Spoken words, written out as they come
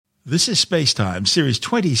This is SpaceTime Series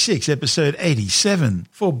 26, Episode 87,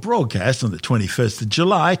 for broadcast on the 21st of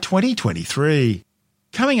July 2023.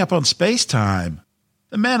 Coming up on SpaceTime,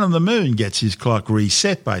 the man on the moon gets his clock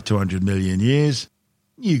reset by 200 million years,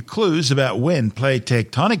 new clues about when plate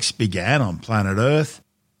tectonics began on planet Earth,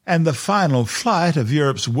 and the final flight of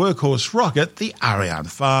Europe's workhorse rocket, the Ariane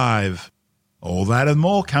 5. All that and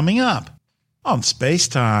more coming up on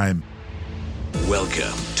SpaceTime.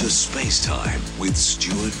 Welcome to SpaceTime with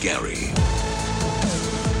Stuart Gary.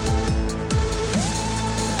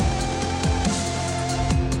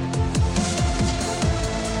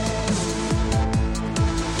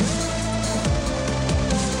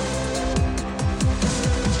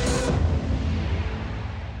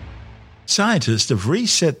 Scientists have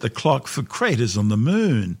reset the clock for craters on the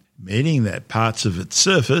moon, meaning that parts of its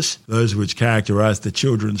surface, those which characterize the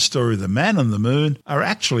children's story of the man on the moon, are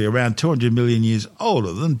actually around 200 million years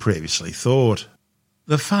older than previously thought.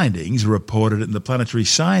 The findings, reported in the Planetary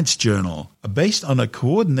Science Journal, are based on a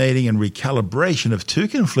coordinating and recalibration of two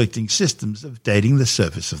conflicting systems of dating the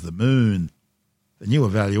surface of the moon. The new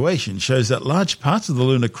evaluation shows that large parts of the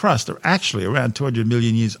lunar crust are actually around 200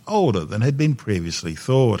 million years older than had been previously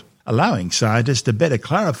thought, allowing scientists to better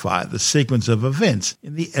clarify the sequence of events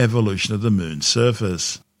in the evolution of the moon's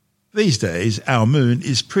surface. These days, our moon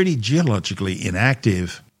is pretty geologically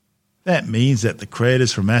inactive. That means that the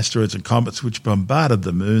craters from asteroids and comets which bombarded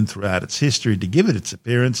the moon throughout its history to give it its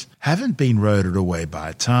appearance haven't been eroded away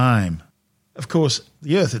by time. Of course,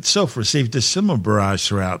 the Earth itself received a similar barrage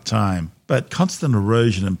throughout time, but constant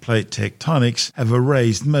erosion and plate tectonics have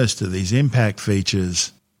erased most of these impact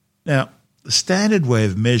features. Now, the standard way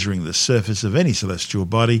of measuring the surface of any celestial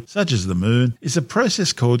body, such as the moon, is a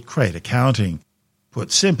process called crater counting.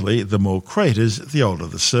 Put simply, the more craters, the older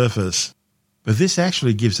the surface. But this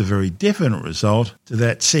actually gives a very different result to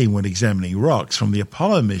that seen when examining rocks from the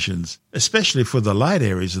Apollo missions, especially for the light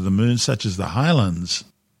areas of the moon such as the highlands.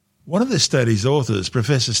 One of the study's authors,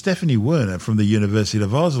 Professor Stephanie Werner from the University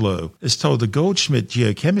of Oslo, has told the Goldschmidt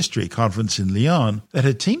Geochemistry Conference in Lyon that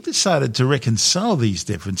her team decided to reconcile these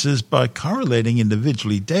differences by correlating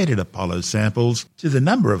individually dated Apollo samples to the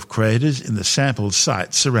number of craters in the sample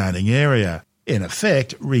site's surrounding area, in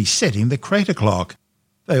effect resetting the crater clock.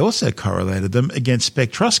 They also correlated them against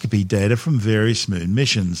spectroscopy data from various moon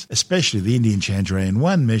missions, especially the Indian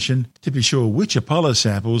Chandrayaan-1 mission, to be sure which Apollo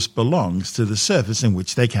samples belongs to the surface in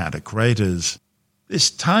which they counted craters.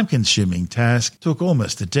 This time-consuming task took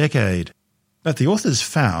almost a decade. But the authors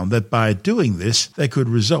found that by doing this, they could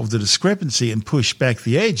resolve the discrepancy and push back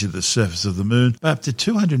the age of the surface of the moon by up to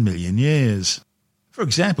 200 million years. For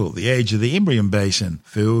example, the age of the Imbrium Basin,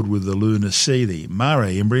 filled with the lunar sea, the Mare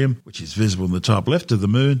Imbrium, which is visible in the top left of the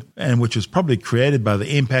moon, and which was probably created by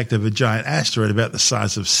the impact of a giant asteroid about the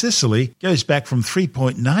size of Sicily, goes back from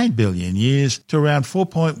 3.9 billion years to around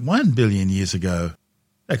 4.1 billion years ago.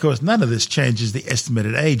 Of course, none of this changes the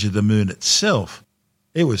estimated age of the moon itself.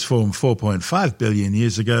 It was formed 4.5 billion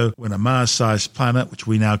years ago when a Mars-sized planet, which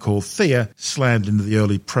we now call Theia, slammed into the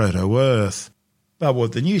early proto-Earth. But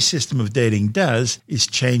what the new system of dating does is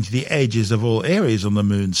change the ages of all areas on the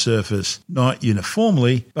moon's surface, not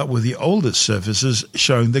uniformly, but with the oldest surfaces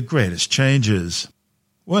showing the greatest changes.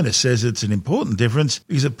 Werner says it's an important difference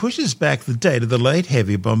because it pushes back the date of the late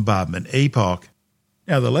heavy bombardment epoch.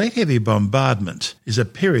 Now, the late heavy bombardment is a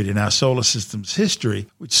period in our solar system's history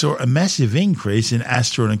which saw a massive increase in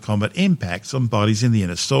asteroid and comet impacts on bodies in the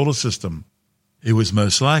inner solar system. It was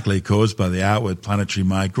most likely caused by the outward planetary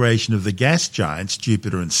migration of the gas giants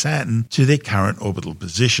Jupiter and Saturn to their current orbital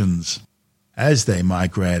positions. As they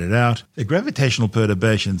migrated out, the gravitational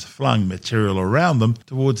perturbations flung material around them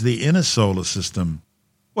towards the inner solar system.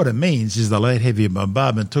 What it means is the late heavy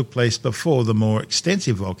bombardment took place before the more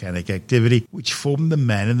extensive volcanic activity which formed the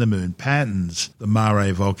man-in-the-moon patterns, the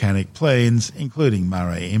Mare volcanic plains, including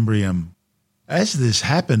Mare Imbrium. As this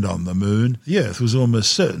happened on the moon, the Earth was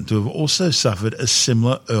almost certain to have also suffered a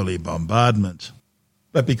similar early bombardment.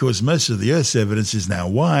 But because most of the Earth's evidence is now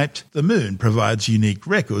wiped, the moon provides unique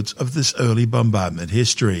records of this early bombardment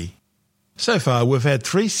history. So far, we've had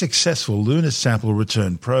 3 successful lunar sample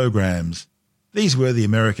return programs. These were the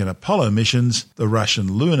American Apollo missions, the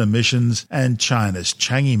Russian lunar missions, and China's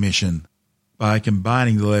Chang'e mission. By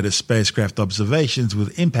combining the latest spacecraft observations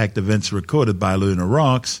with impact events recorded by lunar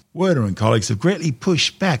rocks, Werner and colleagues have greatly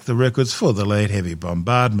pushed back the records for the late heavy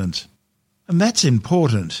bombardment. And that's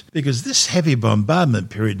important because this heavy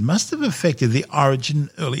bombardment period must have affected the origin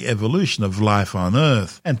and early evolution of life on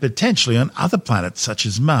Earth, and potentially on other planets such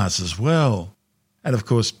as Mars as well. And of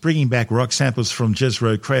course, bringing back rock samples from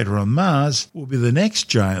Jezero crater on Mars will be the next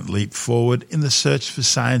giant leap forward in the search for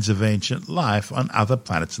signs of ancient life on other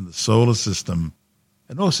planets in the solar system.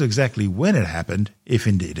 And also exactly when it happened, if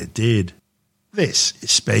indeed it did. This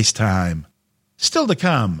is Space Time. Still to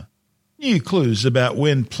come, new clues about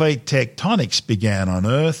when plate tectonics began on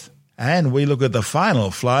Earth, and we look at the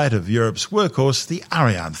final flight of Europe's workhorse, the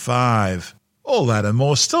Ariane 5. All that and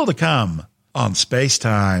more still to come on Space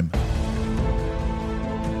Time.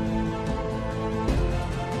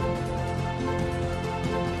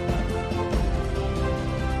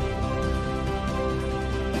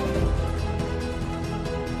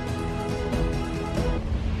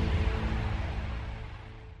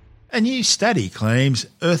 A new study claims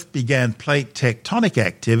Earth began plate tectonic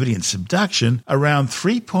activity and subduction around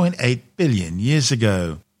 3.8 billion years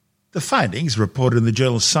ago. The findings, reported in the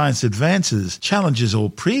journal Science Advances, challenges all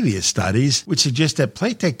previous studies which suggest that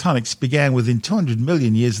plate tectonics began within 200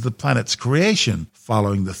 million years of the planet's creation,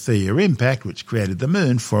 following the Theia impact which created the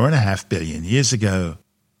Moon 4.5 billion years ago.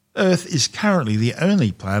 Earth is currently the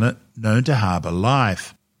only planet known to harbour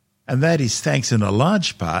life, and that is thanks in a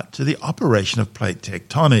large part to the operation of plate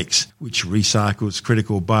tectonics, which recycles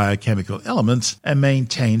critical biochemical elements and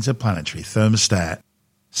maintains a planetary thermostat.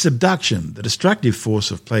 Subduction, the destructive force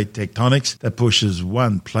of plate tectonics that pushes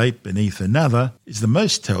one plate beneath another, is the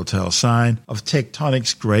most telltale sign of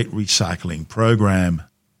tectonics' great recycling program.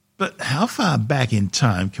 But how far back in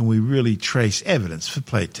time can we really trace evidence for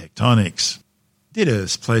plate tectonics? Did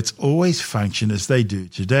Earth's plates always function as they do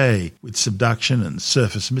today, with subduction and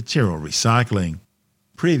surface material recycling?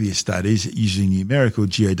 Previous studies using numerical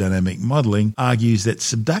geodynamic modelling argues that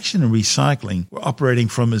subduction and recycling were operating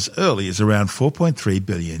from as early as around 4.3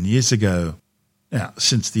 billion years ago. Now,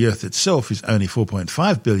 since the Earth itself is only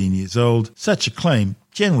 4.5 billion years old, such a claim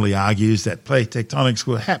generally argues that plate tectonics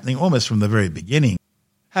were happening almost from the very beginning.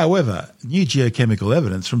 However, new geochemical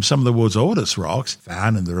evidence from some of the world's oldest rocks,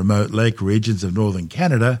 found in the remote lake regions of northern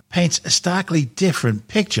Canada, paints a starkly different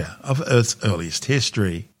picture of Earth's earliest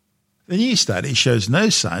history. The new study shows no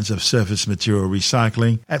signs of surface material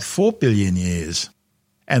recycling at 4 billion years,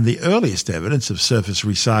 and the earliest evidence of surface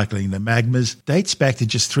recycling in the magmas dates back to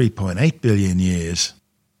just 3.8 billion years.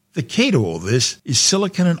 The key to all this is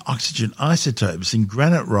silicon and oxygen isotopes in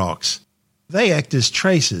granite rocks. They act as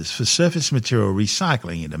tracers for surface material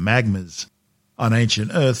recycling into magmas. On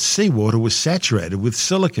ancient Earth, seawater was saturated with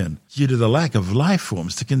silicon due to the lack of life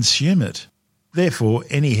forms to consume it. Therefore,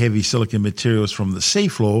 any heavy silicon materials from the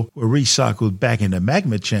seafloor were recycled back into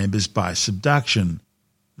magma chambers by subduction.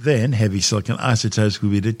 Then, heavy silicon isotopes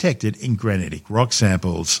could be detected in granitic rock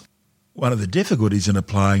samples. One of the difficulties in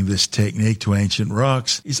applying this technique to ancient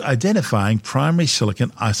rocks is identifying primary silicon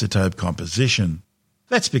isotope composition.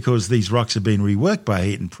 That's because these rocks have been reworked by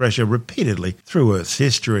heat and pressure repeatedly through Earth's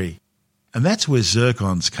history. And that's where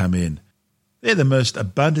zircons come in. They're the most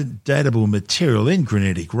abundant datable material in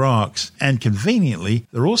granitic rocks, and conveniently,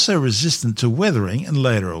 they're also resistant to weathering and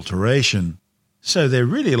later alteration. So they're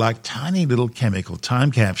really like tiny little chemical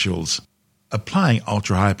time capsules. Applying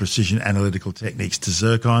ultra-high precision analytical techniques to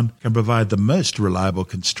zircon can provide the most reliable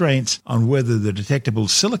constraints on whether the detectable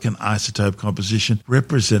silicon isotope composition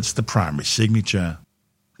represents the primary signature.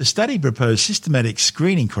 The study proposed systematic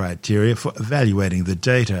screening criteria for evaluating the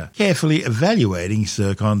data, carefully evaluating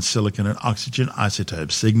zircon, silicon and oxygen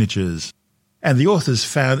isotope signatures. And the authors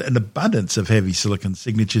found an abundance of heavy silicon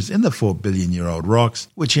signatures in the 4 billion-year-old rocks,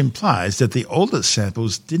 which implies that the oldest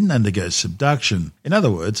samples didn't undergo subduction, in other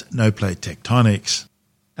words, no plate tectonics.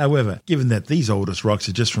 However, given that these oldest rocks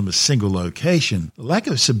are just from a single location, the lack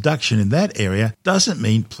of subduction in that area doesn't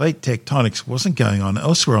mean plate tectonics wasn't going on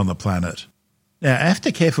elsewhere on the planet. Now,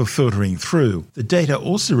 after careful filtering through, the data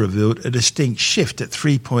also revealed a distinct shift at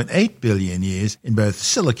 3.8 billion years in both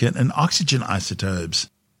silicon and oxygen isotopes.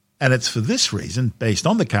 And it's for this reason, based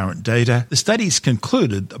on the current data, the studies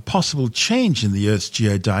concluded a possible change in the Earth's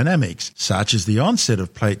geodynamics, such as the onset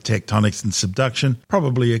of plate tectonics and subduction,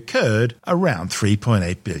 probably occurred around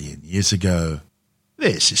 3.8 billion years ago.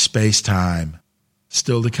 This is Space Time.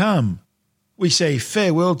 Still to come, we say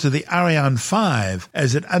farewell to the Ariane 5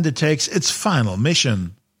 as it undertakes its final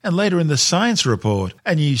mission. And later in the science report,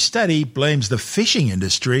 a new study blames the fishing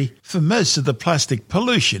industry for most of the plastic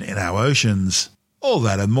pollution in our oceans. All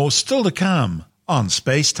that and more still to come on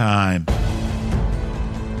Space Time.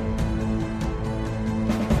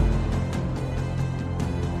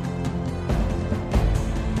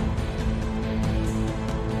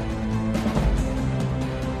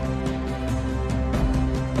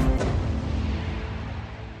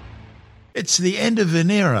 It's the end of an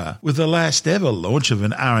era, with the last ever launch of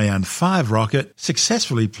an Ariane 5 rocket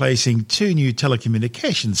successfully placing 2 new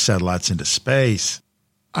telecommunications satellites into space.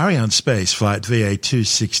 Ariane Space Flight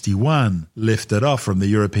VA261 lifted off from the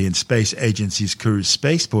European Space Agency's Kourou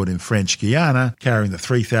spaceport in French Guiana, carrying the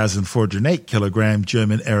 3,408-kilogram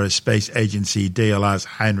German Aerospace Agency DLR's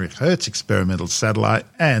Heinrich Hertz experimental satellite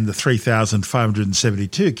and the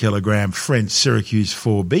 3,572-kilogram French Syracuse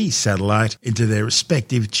 4B satellite into their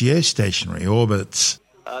respective geostationary orbits.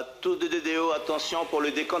 À tous de DDO, attention pour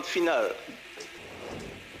le décompte final.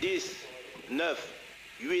 10, 9,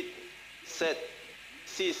 8, 7,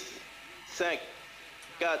 6, 5,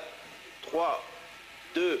 4, 3,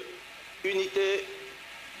 2, unité,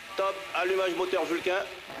 top, allumage moteur Vulcain,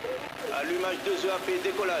 allumage 2EAP,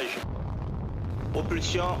 décollage,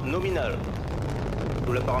 propulsion nominale.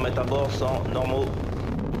 Tous les paramètres à bord sont normaux,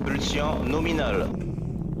 propulsion nominale.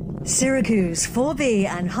 Syracuse 4B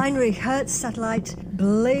and Heinrich Hertz satellite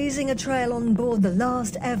blazing a trail on board the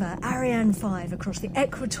last ever Ariane 5 across the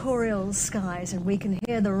equatorial skies, and we can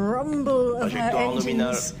hear the rumble of her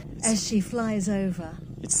engines as she flies over.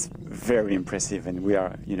 It's very impressive, and we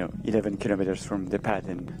are, 11 kilometers from the pad,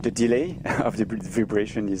 and the delay of the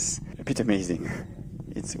vibration is a bit amazing.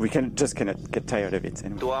 We cannot get tired of it.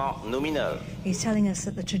 He's telling us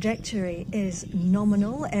that the trajectory is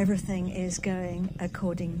nominal. Everything is going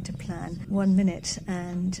according to plan. 1 minute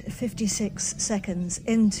and 56 seconds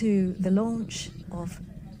into the launch of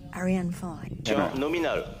Ariane 5.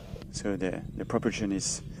 Nominal. So the propulsion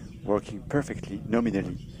is working perfectly,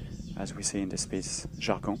 nominally, as we say in the space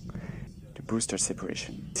jargon. The booster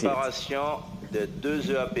separation. Séparation de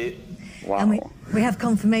 2EAP. Wow. And we have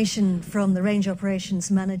confirmation from the range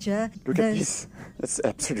operations manager. Look at this. That's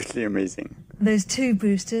absolutely amazing. Those 2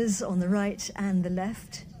 boosters on the right and the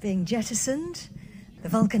left being jettisoned. The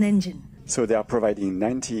Vulcan engine. So they are providing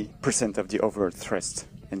 90% of the overall thrust.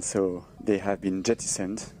 And so they have been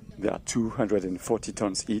jettisoned. They are 240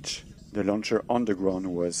 tons each. The launcher on the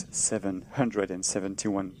ground was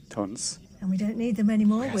 771 tons. And we don't need them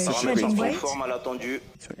anymore. We're shedding weight.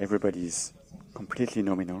 So everybody is completely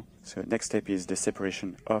nominal. So next step is the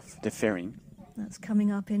separation of the fairing. That's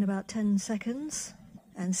coming up in about 10 seconds.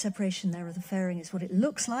 And separation there of the fairing is what it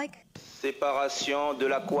looks like. Séparation de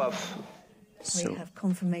la coiffe. We have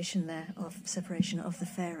confirmation there of separation of the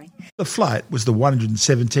fairing. The flight was the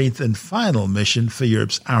 117th and final mission for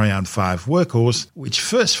Europe's Ariane 5 workhorse, which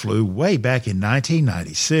first flew way back in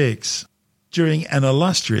 1996. During an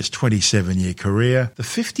illustrious 27-year career, the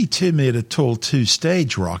 52-metre-tall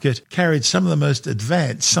 2-stage rocket carried some of the most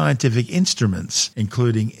advanced scientific instruments,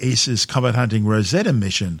 including ESA's comet-hunting Rosetta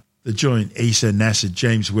mission, the joint ESA-NASA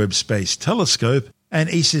James Webb Space Telescope, and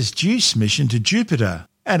ESA's JUICE mission to Jupiter.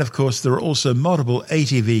 And of course, there are also multiple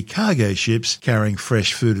ATV cargo ships carrying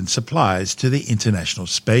fresh food and supplies to the International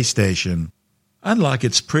Space Station. Unlike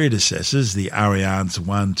its predecessors, the Arianes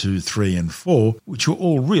 1, 2, 3 and 4, which were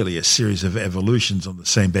all really a series of evolutions on the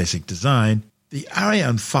same basic design, the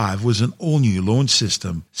Ariane 5 was an all-new launch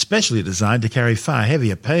system, specially designed to carry far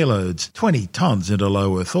heavier payloads, 20 tons into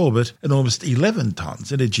low Earth orbit and almost 11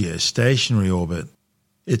 tons into geostationary orbit.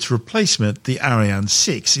 Its replacement, the Ariane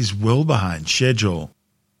 6, is well behind schedule.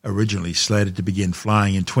 Originally slated to begin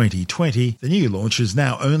flying in 2020, the new launch is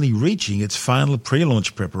now only reaching its final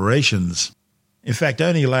pre-launch preparations. In fact,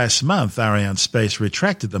 only last month, Ariane Space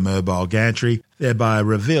retracted the mobile gantry, thereby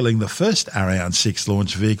revealing the first Ariane 6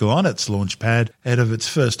 launch vehicle on its launch pad ahead of its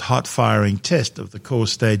first hot-firing test of the core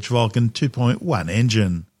stage Vulcan 2.1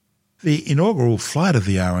 engine. The inaugural flight of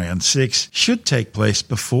the Ariane 6 should take place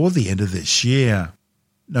before the end of this year.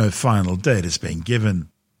 No final date has been given.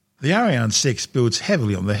 The Ariane 6 builds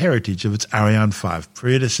heavily on the heritage of its Ariane 5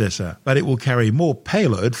 predecessor, but it will carry more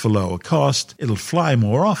payload for lower cost, it'll fly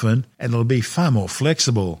more often, and it'll be far more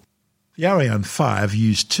flexible. The Ariane 5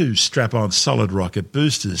 used 2 strap-on solid rocket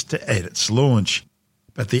boosters to aid its launch,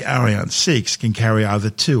 but the Ariane 6 can carry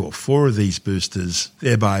either 2 or 4 of these boosters,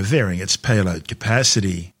 thereby varying its payload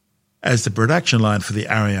capacity. As the production line for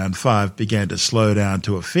the Ariane 5 began to slow down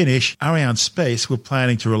to a finish, Ariane Space were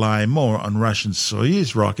planning to rely more on Russian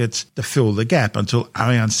Soyuz rockets to fill the gap until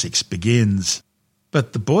Ariane 6 begins.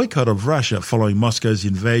 But the boycott of Russia following Moscow's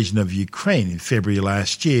invasion of Ukraine in February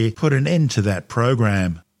last year put an end to that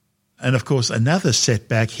program. And of course, another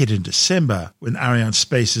setback hit in December when Ariane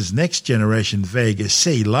Space's next-generation Vega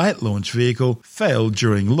C light launch vehicle failed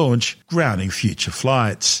during launch, grounding future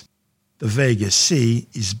flights. The Vega C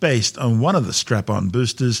is based on one of the strap-on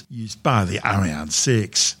boosters used by the Ariane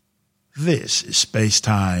 6. This is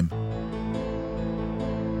SpaceTime.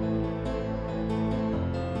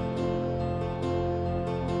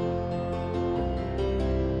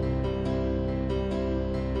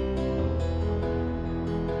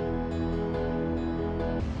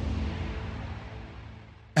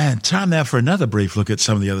 And time now for another brief look at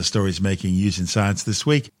some of the other stories making news in science this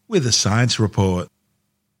week with a science report.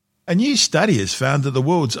 A new study has found that the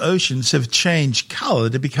world's oceans have changed colour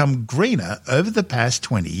to become greener over the past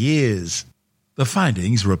 20 years. The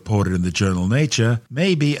findings, reported in the journal Nature,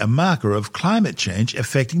 may be a marker of climate change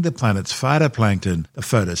affecting the planet's phytoplankton, the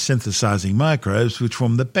photosynthesizing microbes which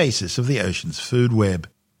form the basis of the ocean's food web.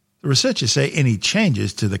 The researchers say any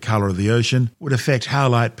changes to the colour of the ocean would affect how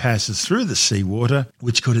light passes through the seawater,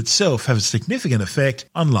 which could itself have a significant effect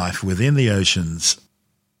on life within the oceans.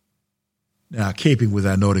 Now, keeping with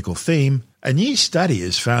our nautical theme, a new study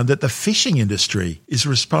has found that the fishing industry is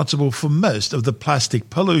responsible for most of the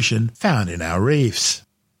plastic pollution found in our reefs.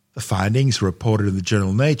 The findings, reported in the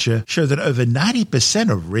journal Nature, show that over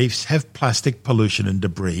 90% of reefs have plastic pollution and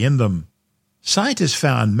debris in them. Scientists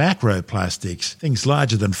found macroplastics, things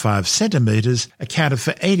larger than 5 centimetres, accounted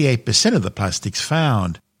for 88% of the plastics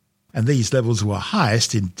found, and these levels were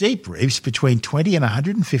highest in deep reefs between 20 and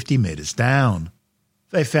 150 metres down.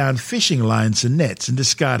 They found fishing lines and nets and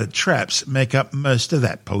discarded traps make up most of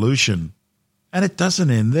that pollution. And it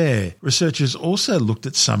doesn't end there. Researchers also looked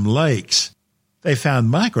at some lakes. They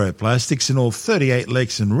found microplastics in all 38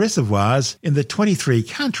 lakes and reservoirs in the 23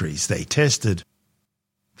 countries they tested.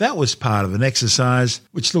 That was part of an exercise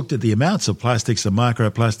which looked at the amounts of plastics and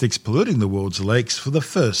microplastics polluting the world's lakes for the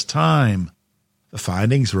first time. The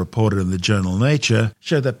findings, reported in the journal Nature,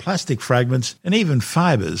 show that plastic fragments and even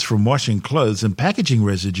fibres from washing clothes and packaging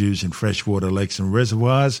residues in freshwater lakes and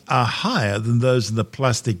reservoirs are higher than those in the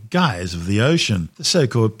plastic gyres of the ocean, the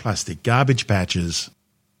so-called plastic garbage patches.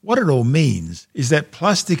 What it all means is that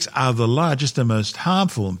plastics are the largest and most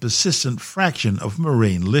harmful and persistent fraction of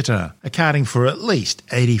marine litter, accounting for at least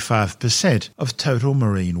 85% of total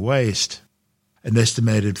marine waste. An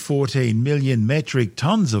estimated 14 million metric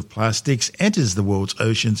tonnes of plastics enters the world's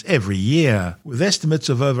oceans every year, with estimates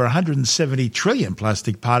of over 170 trillion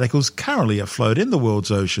plastic particles currently afloat in the world's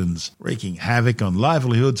oceans, wreaking havoc on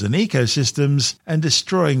livelihoods and ecosystems and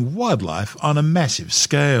destroying wildlife on a massive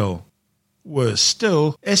scale. Worse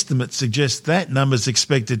still, estimates suggest that number is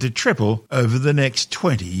expected to triple over the next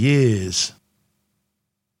 20 years.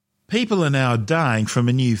 People are now dying from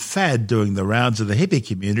a new fad doing the rounds of the hippie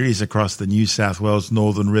communities across the New South Wales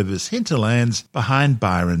Northern Rivers hinterlands behind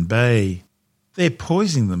Byron Bay. They're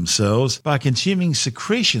poisoning themselves by consuming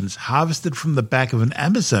secretions harvested from the back of an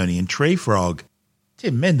Amazonian tree frog.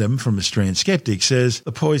 Tim Mendham from Australian Skeptic says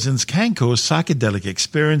the poisons can cause psychedelic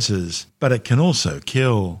experiences, but it can also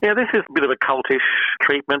kill. Yeah, this is a bit of a cultish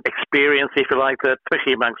treatment experience, if you like, that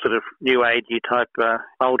especially among sort of new agey type,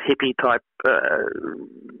 old hippie type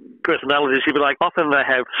personalities, if you like. Often they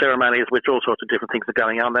have ceremonies which all sorts of different things are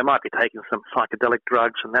going on. They might be taking some psychedelic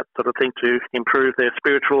drugs and that sort of thing to improve their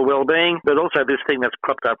spiritual well-being. But also this thing that's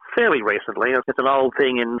cropped up fairly recently, it's an old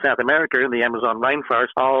thing in South America, in the Amazon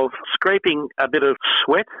rainforest, of scraping a bit of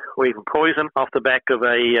sweat or even poison off the back of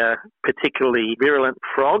a particularly virulent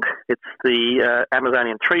frog. It's the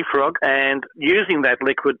Amazonian tree frog, and using that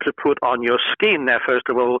liquid to put on your skin. Now, first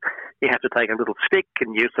of all, you have to take a little stick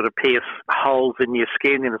and you sort of pierce holes in your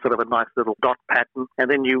skin in a sort of a nice little dot pattern, and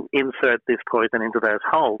then you insert this poison into those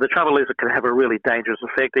holes. The trouble is it can have a really dangerous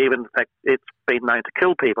effect. Even, in fact, it's been known to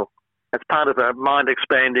kill people. It's part of a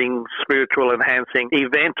mind-expanding, spiritual-enhancing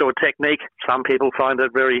event or technique. Some people find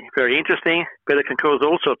it very, very interesting, but it can cause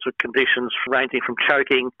all sorts of conditions ranging from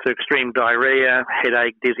choking to extreme diarrhea,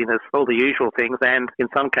 headache, dizziness, all the usual things. And in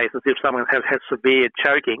some cases, if someone has severe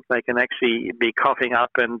choking, they can actually be coughing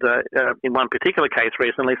up. And in one particular case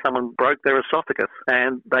recently, someone broke their esophagus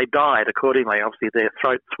and they died accordingly. Obviously, their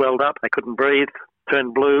throat swelled up, they couldn't breathe,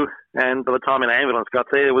 turned blue, and by the time an ambulance got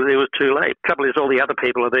there, it was too late. The trouble is all the other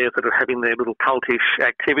people are there sort of having their little cultish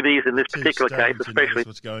activities in this particular case, especially.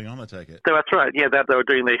 What's going on, I take it. So that's right, yeah, they were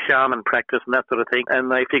doing their shaman practice and that sort of thing, and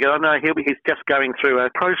they figured, oh no, he's just going through a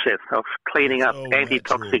process of cleaning up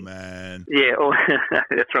antitoxic. Man. Yeah,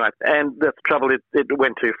 that's right. And that's the trouble, it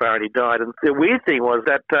went too far and he died. And the weird thing was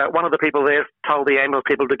that one of the people there told the ambulance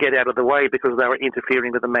people to get out of the way because they were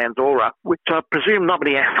interfering with the man's aura, which I presume not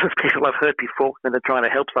many ambulance people have heard before when they're trying to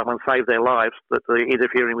help someone save their lives, that they're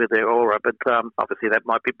interfering with their aura. But obviously that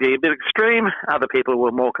might be a bit extreme. Other people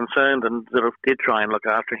were more concerned and sort of did try and look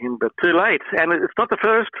after him, but too late. And it's not the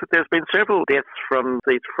first. There's been several deaths from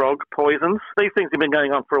these frog poisons. These things have been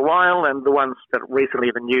going on for a while, and the ones that recently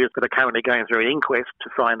in the news that are currently going through an inquest to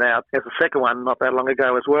find out. There's a second one not that long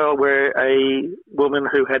ago as well, where a woman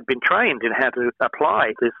who had been trained in how to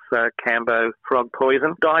apply this kambo frog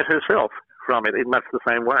poison died herself. from it in much the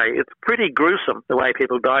same way. It's pretty gruesome the way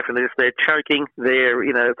people die from this. They're choking, they're,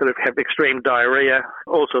 sort of have extreme diarrhea,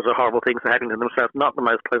 all sorts of horrible things are happening to them, so it's not the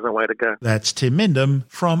most pleasant way to go. That's Tim Mindham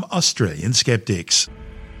from Australian Skeptics.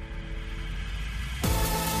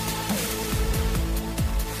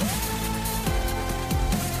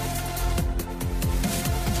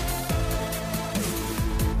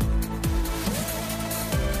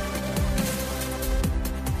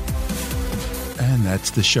 And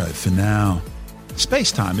that's the show for now.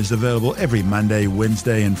 SpaceTime is available every Monday,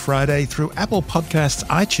 Wednesday and Friday through Apple Podcasts,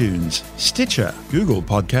 iTunes, Stitcher, Google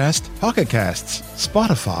Podcast, Pocket Casts,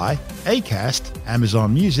 Spotify, Acast,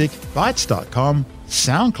 Amazon Music, Bytes.com,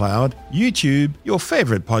 SoundCloud, YouTube, your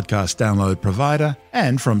favourite podcast download provider,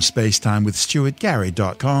 and from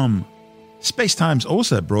spacetimewithstuartgary.com. SpaceTime's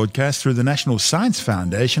also broadcast through the National Science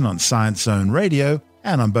Foundation on Science Zone Radio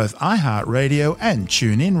and on both iHeartRadio and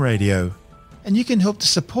TuneIn Radio. And you can help to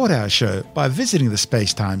support our show by visiting the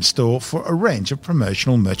SpaceTime store for a range of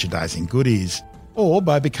promotional merchandising goodies, or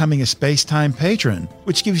by becoming a SpaceTime patron,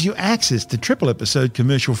 which gives you access to triple-episode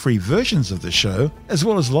commercial-free versions of the show, as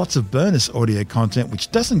well as lots of bonus audio content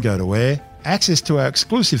which doesn't go to air, access to our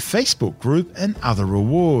exclusive Facebook group, and other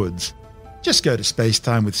rewards. Just go to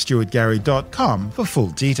spacetimewithstuartgary.com for full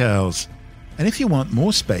details. And if you want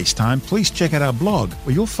more SpaceTime, please check out our blog,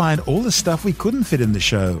 where you'll find all the stuff we couldn't fit in the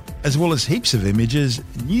show, as well as heaps of images,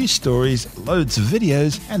 news stories, loads of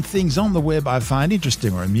videos, and things on the web I find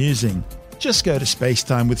interesting or amusing. Just go to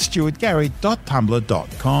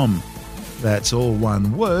spacetimewithstuartgary.tumblr.com. That's all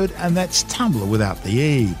one word, and that's Tumblr without the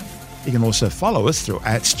E. You can also follow us through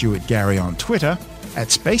 @StuartGary on Twitter,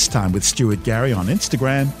 @SpaceTimeWithStuartGary on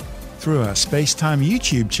Instagram, through our SpaceTime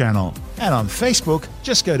YouTube channel, and on Facebook,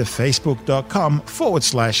 just go to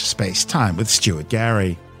facebook.com/SpaceTime with Stuart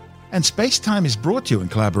Gary. And SpaceTime is brought to you in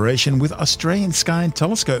collaboration with Australian Sky and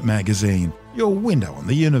Telescope magazine, your window on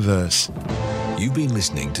the universe. You've been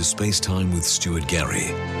listening to SpaceTime with Stuart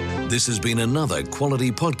Gary. This has been another quality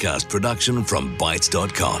podcast production from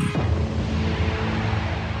Bytes.com.